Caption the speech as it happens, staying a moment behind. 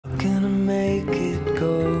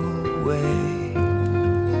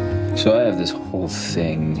So I have this whole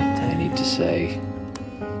thing I need to say. Is it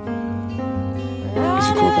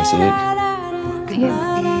cool if I say it?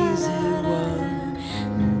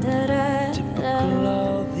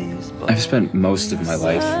 I've spent most of my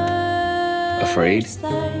life afraid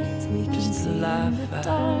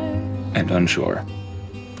and unsure. I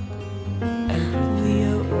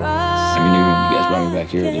mean, even when you guys brought me back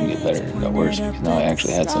here, it didn't get better, it got worse, because now I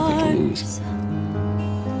actually had something to lose.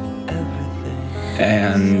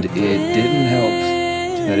 And it didn't help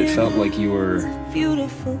that it felt like you were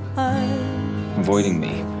avoiding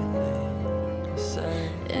me,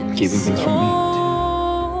 keeping things from me.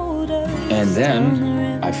 And then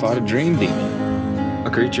I fought a dream demon,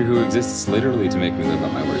 a creature who exists literally to make me live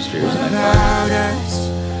out my worst fears. And I thought,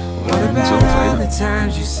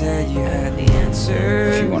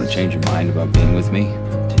 if you want to change your mind about being with me,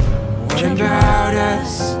 change your mind.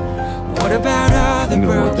 I'm gonna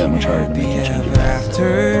work that much harder to make you change your mind.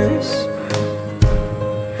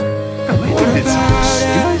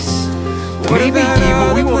 Maybe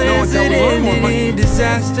evil, we won't know until we learn more, but this is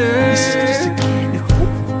just a game.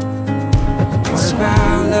 What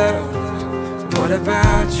about love? What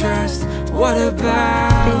about trust? What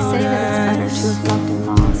about They say that it's better to have loved and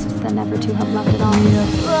lost than never to have loved at all.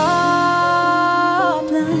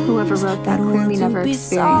 Whoever wrote that clearly never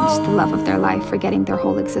experienced the love of their life, forgetting their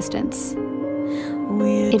whole existence.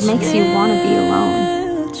 It makes you want to be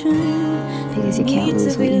alone, because you can't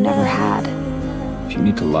lose what you never had. If you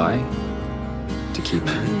need to lie to keep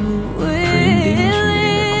dream demons from getting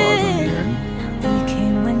their claws on the urn,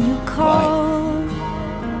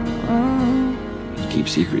 lie. Keep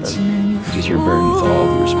secrets, because you're burdened with all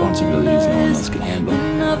the responsibilities no one else can handle.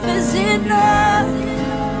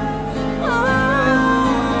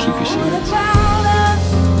 Keep your secrets.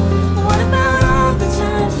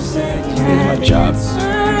 It is my job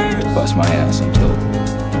to bust my ass until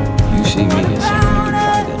you see me as someone you can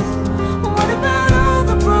confide in.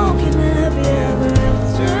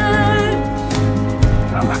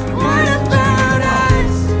 I'm not gonna be there.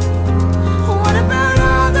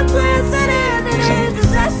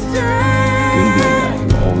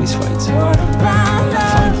 Always fights to find you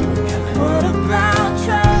again. What about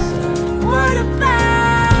trust? What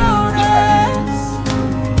about us?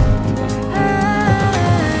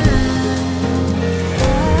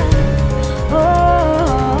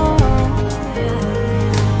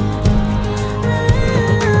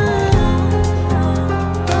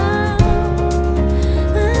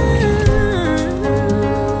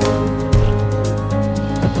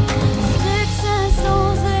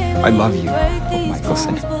 I love you.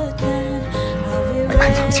 Listen, I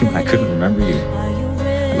loved you when I couldn't remember you.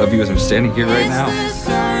 I love you as I'm standing here right now.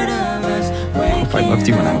 I hope I loved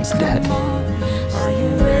you when I was dead.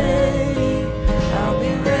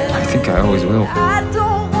 I think I always will.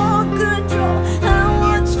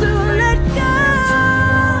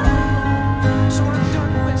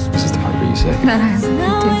 This is the part where you say That I love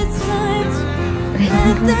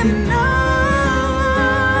you too.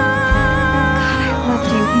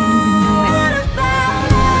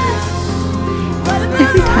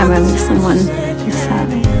 Every time I lose someone, this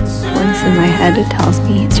voice in my head, it tells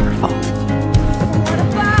me it's your fault.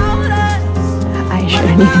 I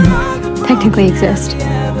shouldn't even technically exist.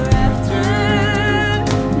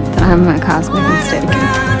 That I'm a cosmic mistake.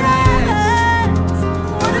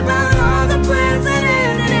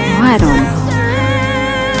 Oh, I don't know.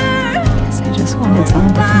 I guess I just wanted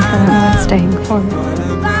someone to think that I'm worth staying for.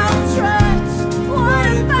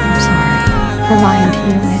 I'm sorry for lying to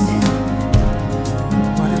you, Landon.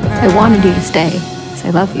 I wanted you to stay, because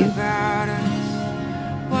I love you.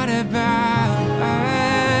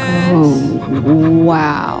 Oh,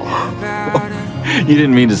 wow. You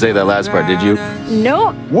didn't mean to say that last part, did you?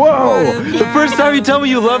 Nope. Whoa! The first time you tell me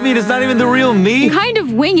you love me and it's not even the real me? I'm kind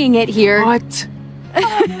of winging it here. What?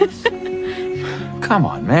 Come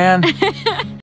on, man.